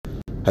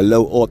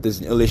Hello, authors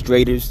and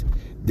illustrators.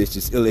 This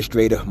is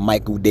illustrator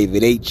Michael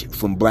David H.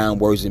 from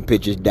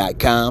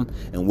BrownWordsAndPictures.com,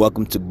 and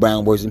welcome to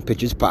Brown Words and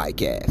Pictures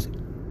Podcast.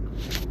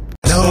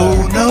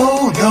 No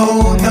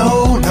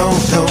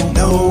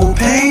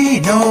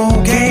pain,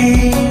 no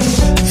gain.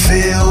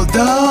 Feel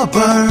the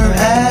burn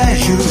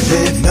as you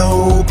live.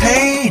 No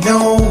pain,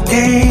 no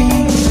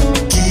gain.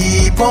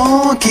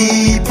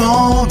 Keep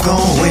on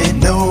going.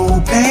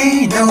 No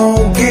pain,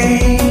 no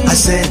gain. I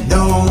said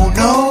no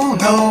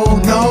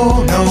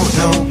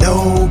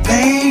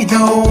pain,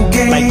 no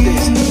gain. Like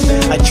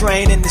this, I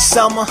train in the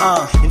summer,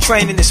 and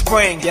train in the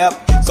spring, yep.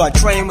 So I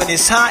train when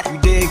it's hot, you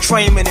dig,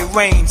 train when it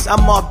rains.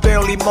 I'm up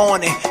early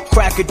morning,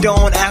 crack of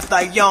dawn after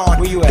I yawn.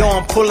 Where you at?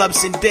 Doing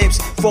pull-ups and dips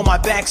for my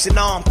backs and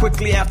arm.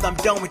 Quickly after I'm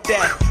done with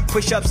that,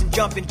 push-ups and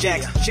jumping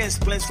jacks. Chin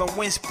splints from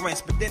wind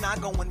sprints, but then I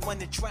go and run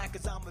the track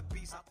cause I'm a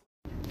beast.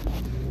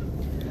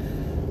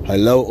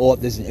 Hello,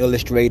 authors and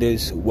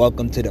illustrators.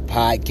 Welcome to the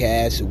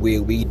podcast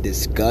where we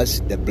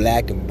discuss the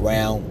black and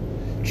brown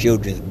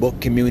children's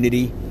book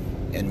community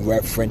in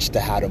reference to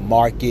how to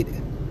market,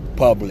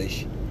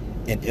 publish,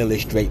 and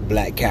illustrate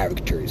black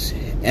characters,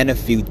 and a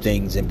few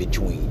things in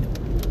between.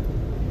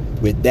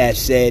 With that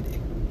said,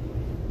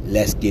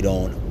 let's get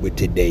on with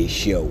today's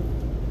show.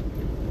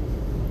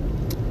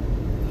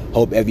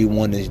 Hope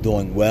everyone is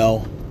doing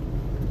well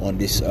on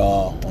this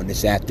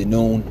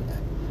afternoon.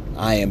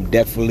 I am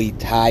definitely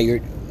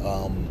tired.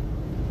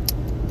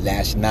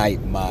 Last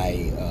night,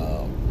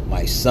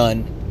 my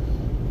son,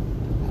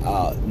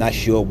 not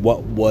sure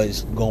what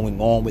was going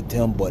on with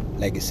him, but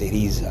like I said,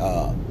 he's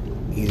an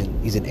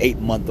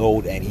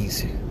 8-month-old, and he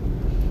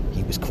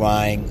was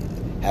crying,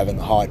 having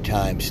a hard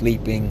time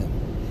sleeping,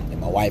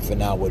 and my wife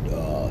and I were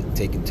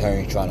taking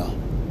turns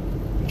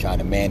trying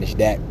to manage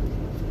that.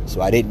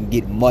 So I didn't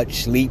get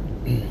much sleep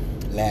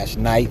last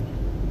night,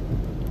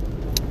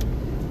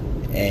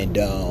 and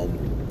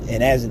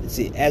as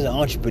an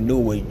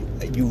entrepreneur,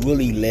 you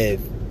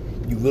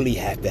really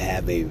have to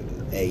have a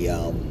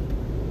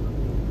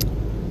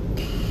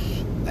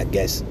I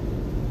guess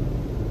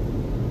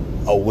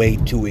a way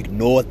to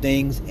ignore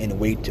things and a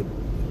way to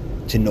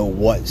know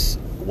what's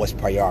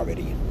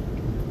priority.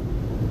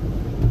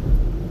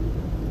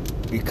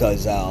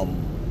 Because I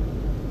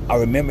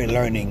remember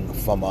learning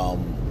from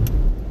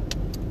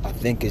I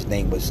think his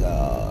name was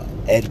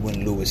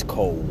Edwin Lewis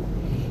Cole.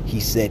 He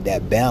said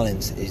that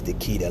balance is the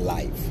key to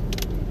life.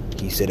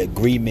 He said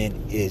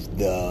agreement is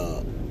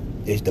the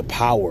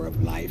power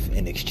of life,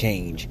 and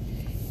exchange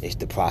is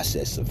the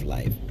process of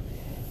life.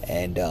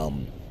 And I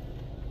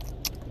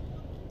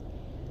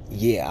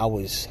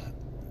was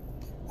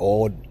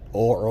all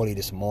early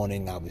this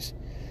morning. I was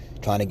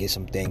trying to get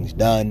some things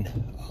done.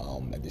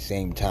 At the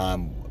same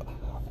time,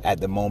 at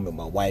the moment,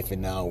 my wife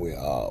and I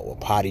we're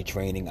potty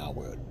training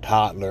our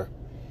toddler.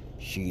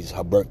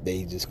 Her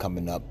birthday is just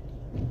coming up,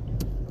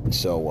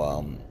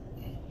 so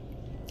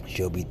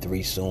she'll be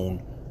 3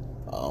 soon.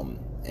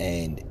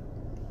 And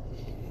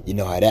you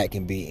know how that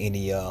can be.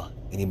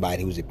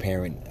 Anybody who's a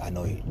parent, I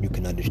know you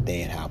can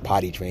understand how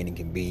potty training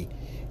can be.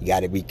 You got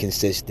to be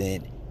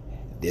consistent.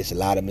 There's a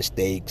lot of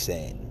mistakes,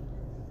 and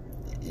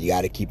you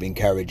got to keep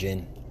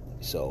encouraging.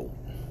 So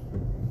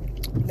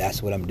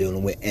that's what I'm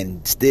dealing with,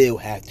 and still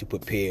have to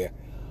prepare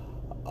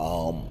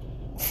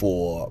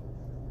for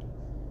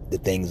the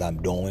things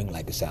I'm doing.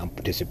 Like I said, I'm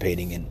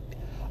participating in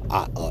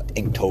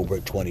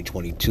Inktober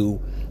 2022.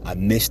 I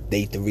missed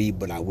day 3,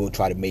 but I will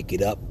try to make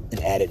it up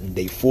and add it in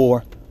day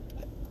 4.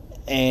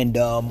 And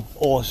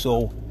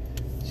also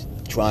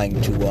trying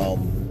to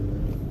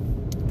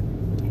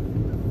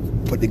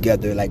put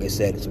together, like I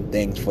said, some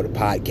things for the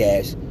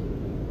podcast.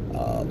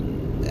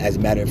 As a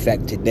matter of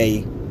fact,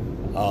 today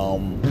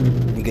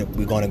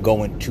we're going to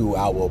go into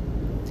our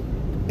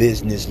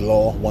business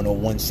law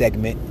 101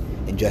 segment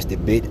in just a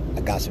bit.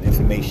 I got some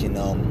information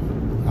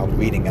I'm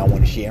reading I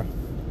want to share.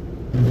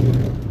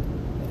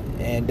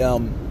 And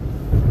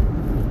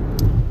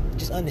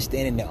just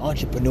understanding that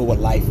entrepreneur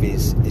life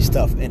is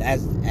tough. And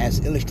as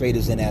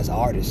illustrators and as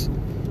artists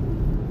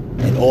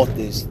and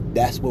authors,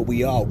 that's what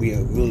we are. We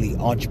are really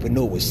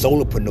entrepreneurs,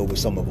 solopreneurs,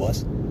 some of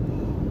us,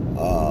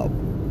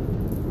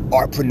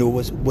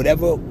 artpreneurs,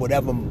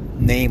 whatever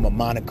name or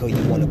moniker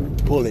you want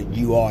to pull it,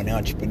 you are an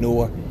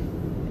entrepreneur.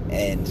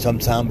 And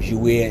sometimes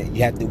you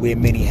have to wear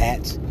many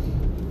hats,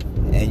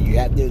 and you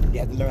have to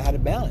learn how to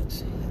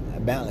balance,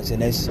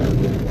 and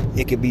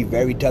it can be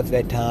very tough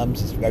at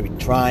times. It's very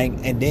trying,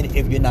 and then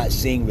if you're not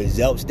seeing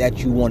results that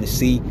you want to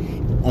see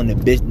on the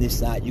business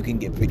side, you can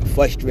get pretty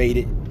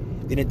frustrated.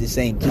 Then at the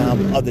same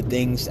time, other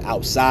things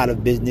outside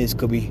of business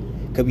could be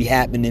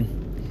happening,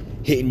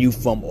 hitting you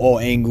from all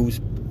angles,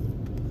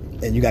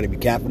 and you got to be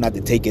careful not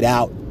to take it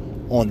out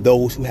on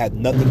those who have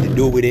nothing to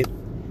do with it.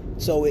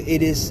 So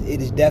it is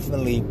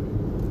definitely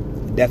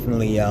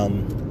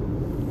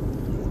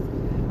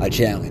a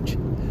challenge.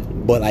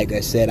 But like I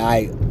said,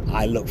 I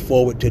look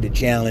forward to the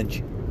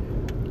challenge.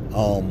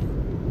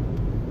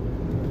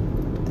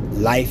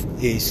 Life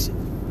is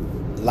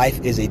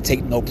a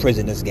take no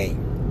prisoners game.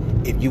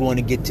 If you want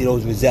to get to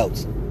those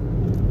results,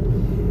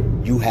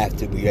 you have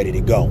to be ready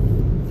to go.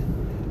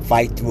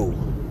 fight through.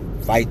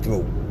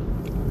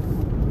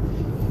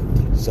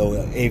 So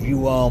if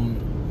you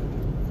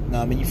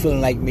you feeling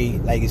like me,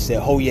 like I said,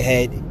 hold your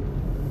head.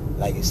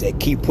 Like I said,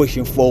 keep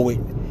pushing forward.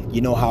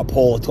 You know how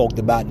Paul talked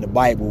about in the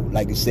Bible,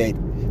 like I said,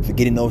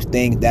 forgetting those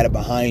things that are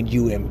behind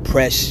you and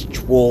press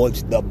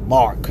towards the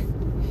mark.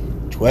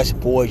 Press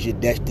towards your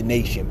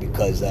destination,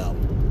 because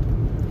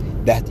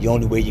that's the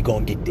only way you're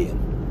going to get there.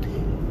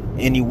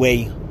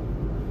 Anyway,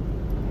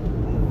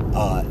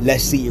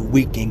 let's see if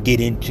we can get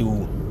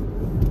into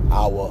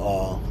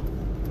our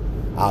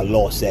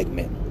law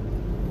segment.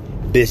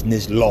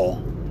 Business Law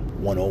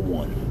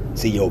 101.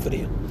 See you over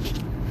there.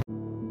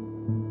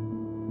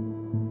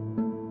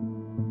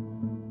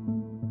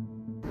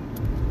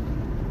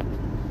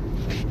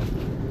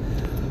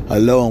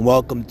 Hello and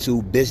welcome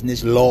to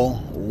Business Law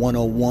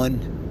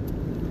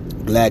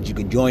 101. Glad you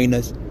can join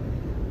us.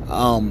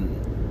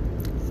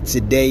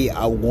 Today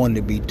I want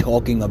to be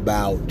talking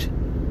about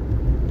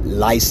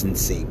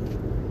licensing.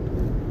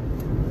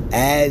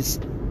 As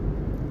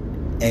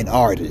an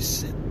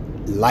artist,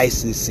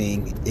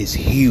 licensing is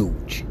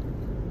huge.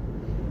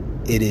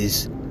 It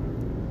is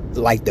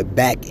like the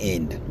back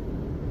end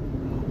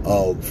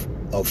of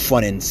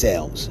front end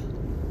sales.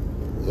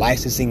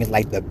 Licensing is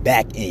like the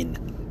back end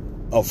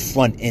of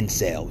front end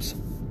sales.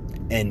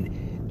 And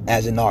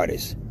as an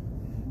artist,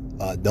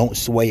 don't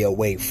sway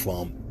away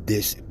from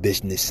this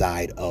business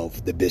side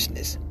of the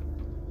business,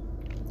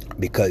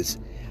 because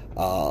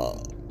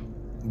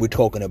we're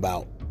talking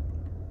about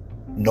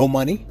no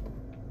money,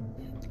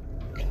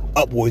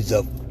 upwards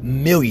of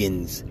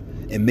millions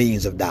and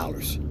millions of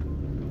dollars.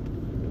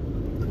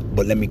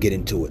 But let me get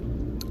into it.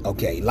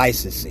 Okay,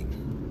 licensing.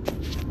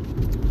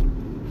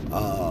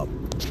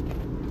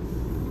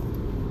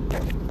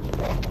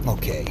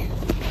 Okay,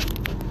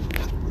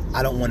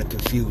 I don't want to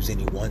confuse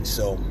anyone,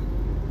 so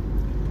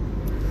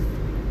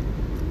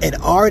an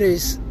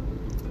artist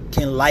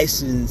can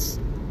license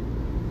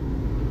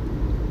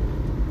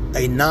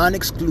a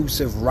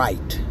non-exclusive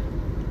right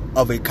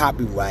of a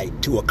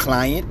copyright to a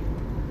client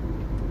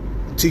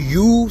to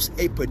use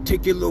a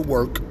particular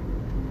work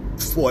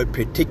for a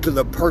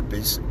particular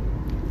purpose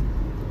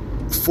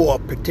for a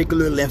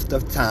particular length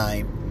of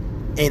time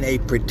in a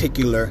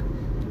particular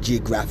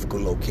geographical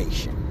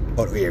location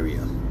or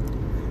area.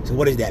 So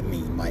what does that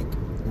mean, Mike?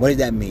 What does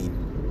that mean?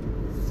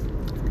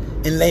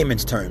 In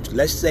layman's terms,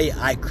 let's say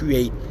I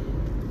create,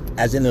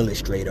 as an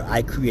illustrator,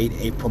 I create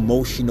a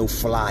promotional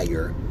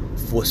flyer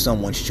for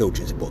someone's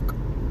children's book.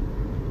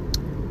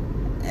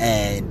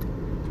 And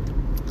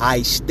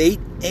I state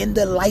in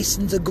the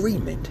license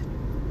agreement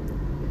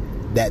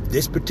that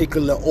this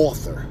particular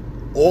author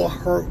or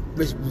her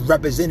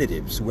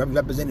representatives, whoever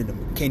represented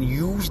them, can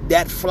use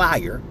that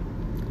flyer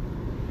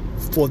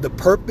for the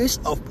purpose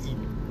of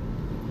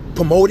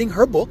promoting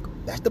her book.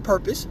 That's the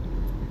purpose.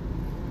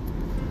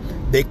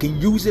 They can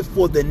use it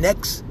for the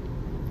next,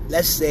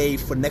 let's say,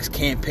 for the next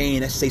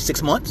campaign, let's say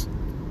 6 months.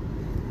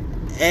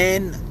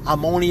 And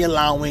I'm only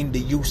allowing the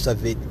use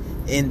of it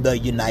in the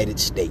United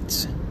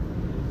States.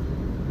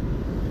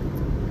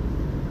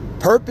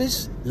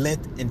 Purpose,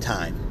 length, and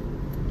time.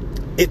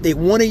 If they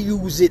want to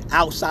use it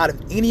outside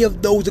of any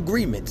of those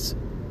agreements,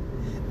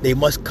 they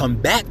must come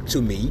back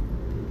to me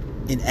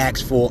and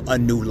ask for a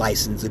new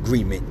license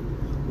agreement,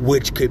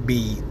 which could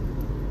be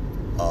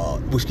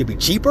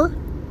cheaper,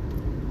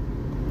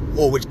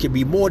 or which could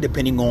be more,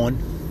 depending on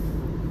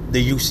the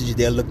usage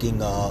they're looking.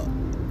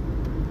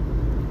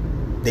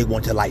 They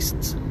want to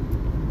license.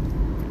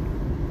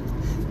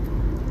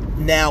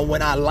 Now,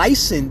 when I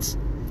license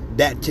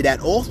that to that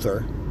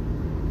author,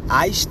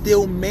 I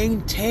still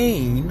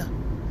maintain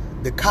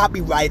the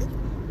copyright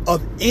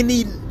of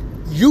any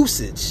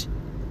usage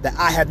that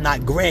I have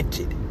not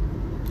granted.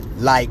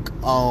 Like,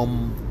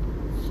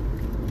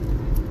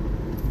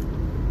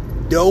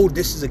 though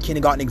this is a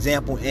kindergarten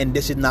example, and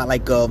this is not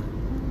like a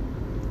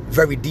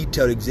very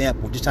detailed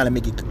example, just trying to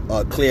make it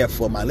clear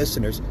for my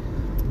listeners,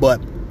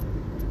 but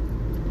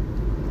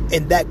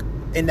in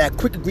that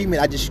quick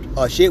agreement I just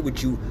shared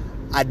with you,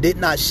 I did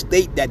not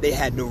state that they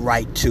had the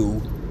right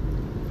to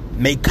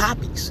make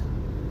copies.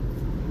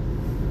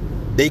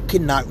 They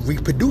cannot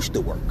reproduce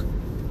the work.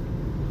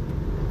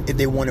 If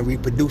they want to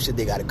reproduce it,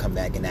 they got to come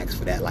back and ask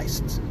for that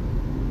license.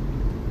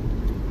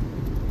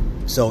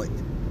 So,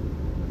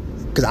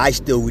 because I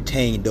still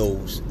retain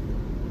those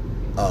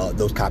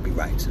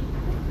copyrights.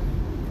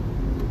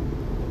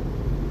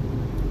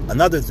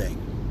 Another thing,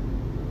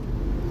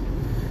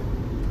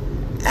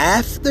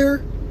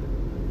 after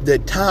the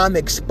time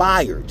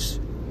expires,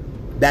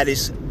 that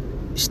is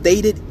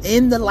stated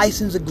in the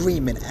license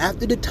agreement,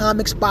 after the time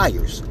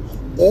expires,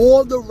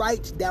 all the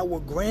rights that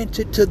were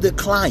granted to the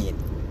client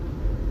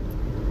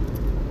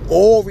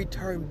all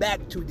return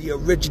back to the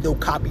original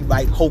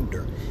copyright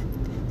holder.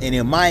 And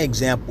in my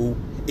example,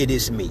 it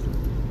is me.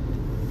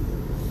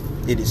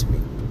 It is me.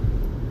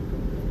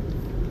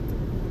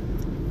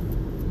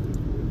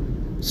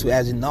 So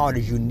as an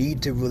artist, you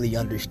need to really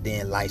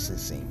understand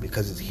licensing,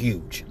 because it's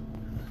huge.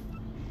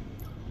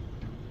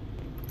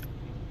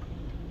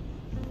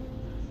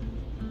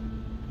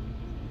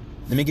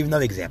 Let me give you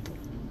another example.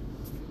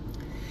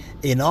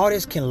 An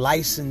artist can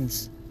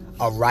license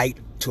a right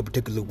to a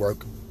particular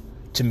work,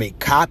 to make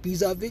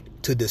copies of it,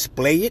 to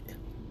display it,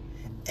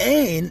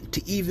 and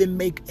to even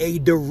make a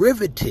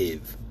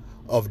derivative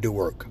of the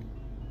work.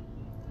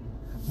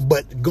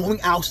 But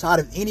going outside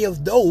of any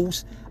of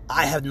those,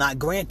 I have not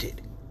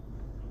granted.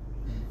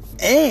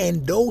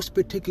 And those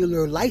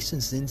particular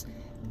licensings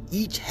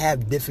each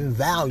have different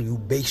value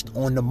based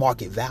on the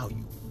market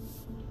value.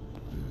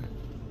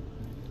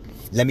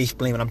 Let me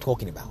explain what I'm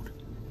talking about.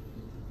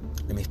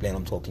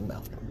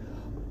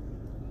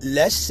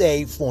 Let's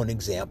say, for an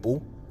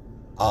example,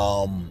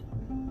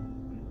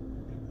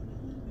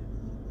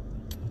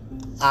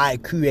 I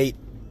create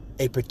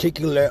a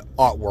particular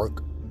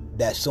artwork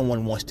that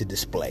someone wants to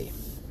display.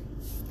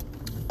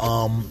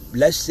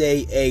 Let's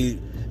say a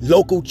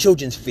local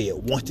children's fair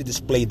wants to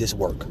display this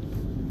work.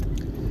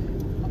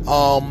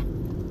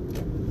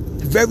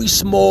 Very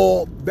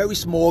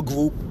small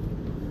group.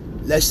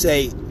 Let's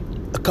say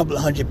a couple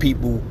of hundred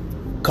people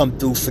come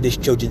through for this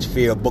children's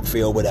fair, book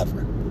fair, or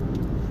whatever.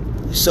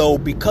 So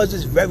because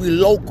it's very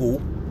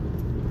local,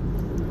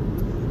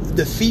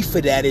 the fee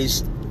for that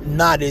is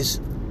not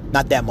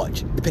that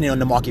much, depending on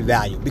the market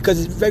value,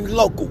 because it's very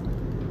local.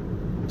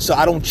 So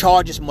I don't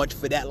charge as much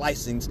for that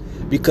license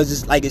because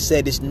it's, like I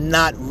said, it's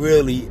not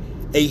really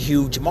a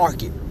huge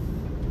market.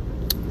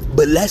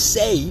 But let's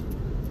say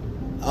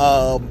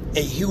a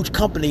huge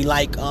company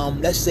like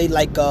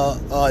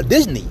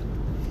Disney.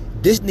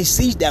 Disney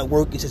sees that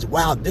work and says,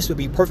 "Wow, this would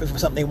be perfect for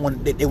something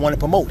they want to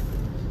promote."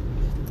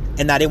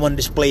 And now they want to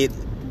display it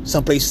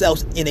someplace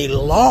else in a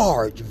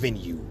large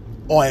venue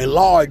or a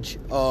large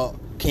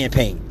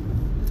campaign.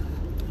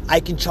 I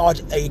can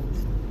charge a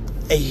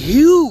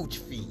huge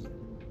fee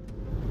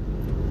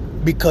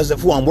because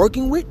of who I'm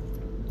working with,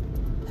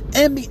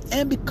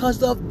 and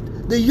because of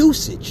the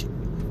usage.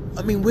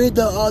 I mean, where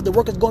the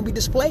work is going to be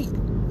displayed.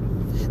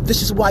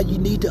 This is why you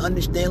need to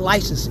understand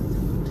licensing,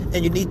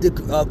 and you need to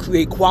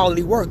create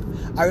quality work.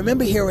 I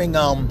remember hearing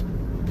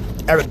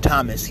Eric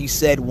Thomas. He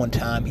said one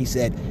time, you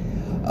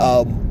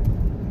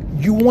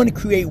want to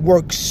create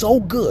work so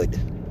good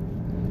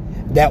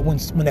that when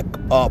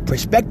a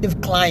prospective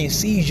client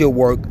sees your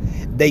work,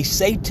 they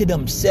say to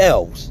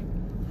themselves,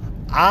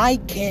 "I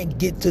can't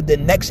get to the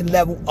next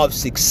level of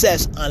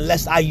success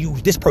unless I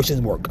use this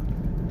person's work."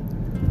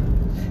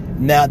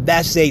 Now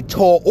that's a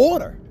tall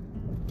order,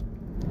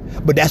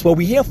 but that's what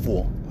we're here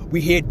for.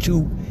 We're here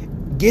to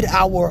get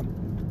our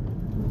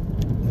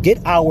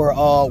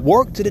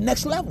work to the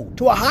next level,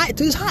 to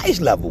its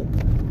highest level.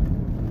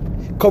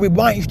 Kobe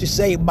Bryant used to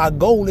say, "My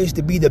goal is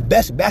to be the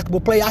best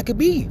basketball player I could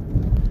be."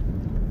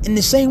 And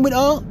the same with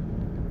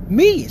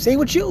me, same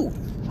with you.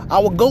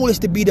 Our goal is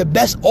to be the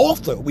best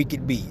author we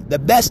could be, the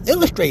best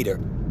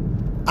illustrator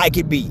I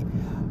could be.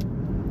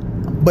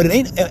 But it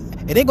ain't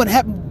going to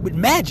happen with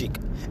magic.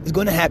 It's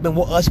going to happen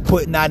with us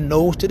putting our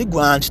nose to the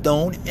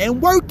grindstone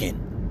and working.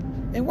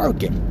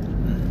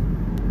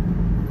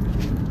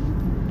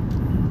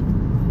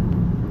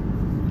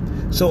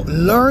 So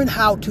learn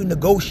how to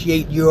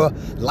negotiate your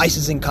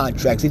licensing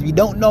contracts. If you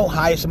don't know,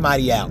 hire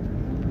somebody out,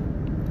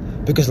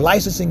 because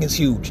licensing is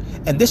huge.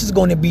 And this is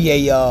going to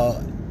be a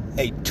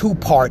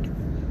two-part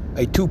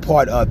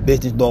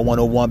Business Law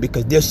 101,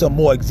 because there's some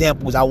more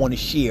examples I want to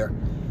share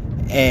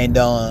and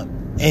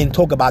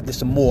talk about this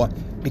some more,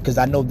 because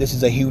I know this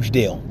is a huge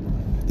deal.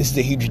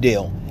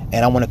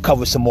 And I want to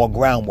cover some more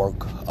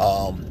groundwork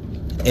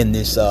in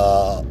this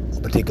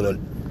particular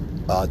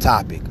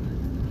topic.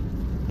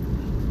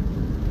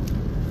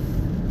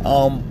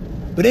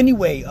 But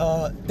anyway,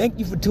 thank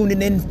you for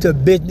tuning in to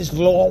Business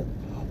Law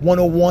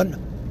 101,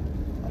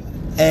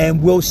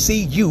 and we'll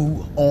see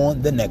you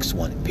on the next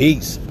one.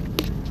 Peace.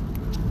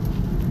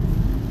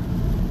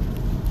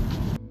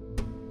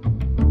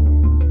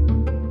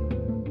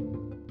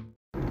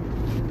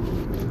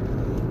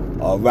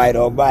 All right.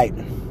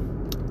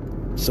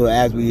 So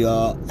as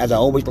I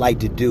always like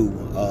to do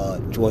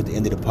towards the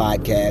end of the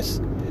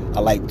podcast, I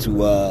like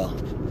to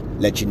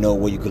let you know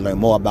where you can learn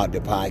more about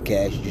the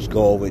podcast. You just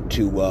go over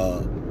to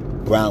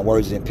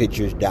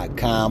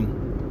brownwordsandpictures.com.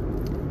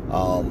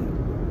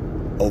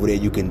 Over there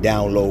you can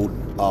download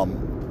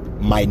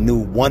my new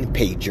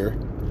one-pager,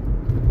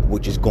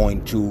 which is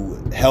going to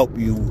help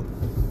you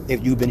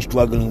if you've been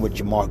struggling with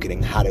your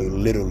marketing, how to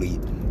literally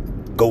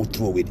go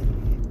through it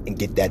and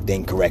get that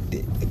thing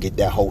corrected, and get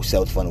that whole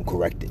sales funnel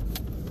corrected.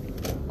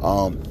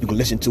 You can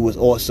listen to us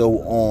also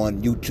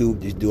on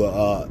YouTube. Just do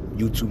a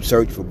YouTube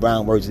search for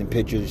Brown Words and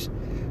Pictures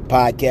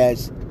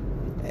podcast.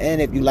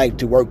 And if you like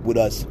to work with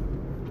us,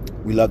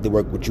 we love to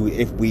work with you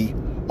if we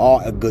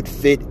are a good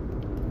fit,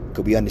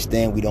 because we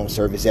understand we don't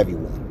service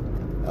everyone.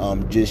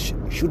 Just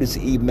shoot us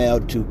an email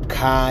to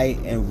Kai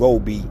and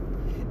Roby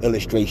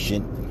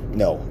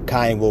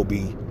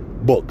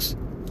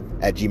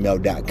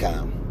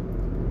books@gmail.com.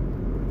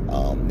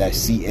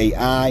 That's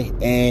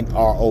CAINROBI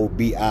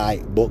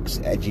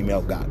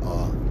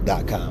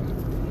books@gmail.com.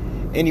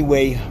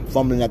 Anyway,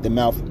 fumbling at the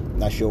mouth,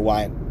 not sure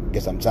why,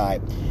 guess I'm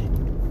tired.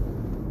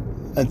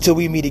 Until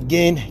we meet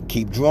again,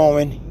 keep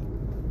drawing,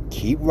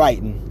 keep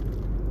writing.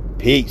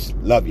 Peace.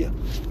 Love you.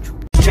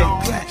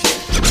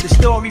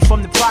 story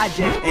from the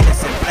project,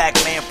 innocent black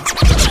man.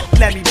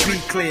 Let me be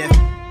clear.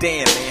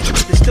 Damn, man.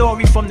 The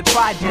story from the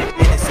project,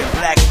 innocent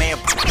black man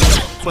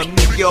from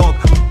New York.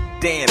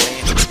 Damn,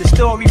 man. The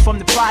story from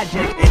the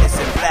project,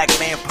 innocent black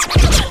man.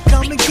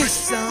 Come and get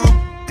some.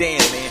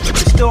 Damn, man.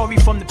 The story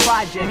from the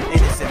project,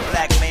 innocent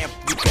black man.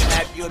 You can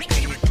have your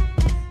opinion.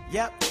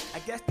 Yep, I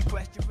guess the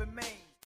question remains.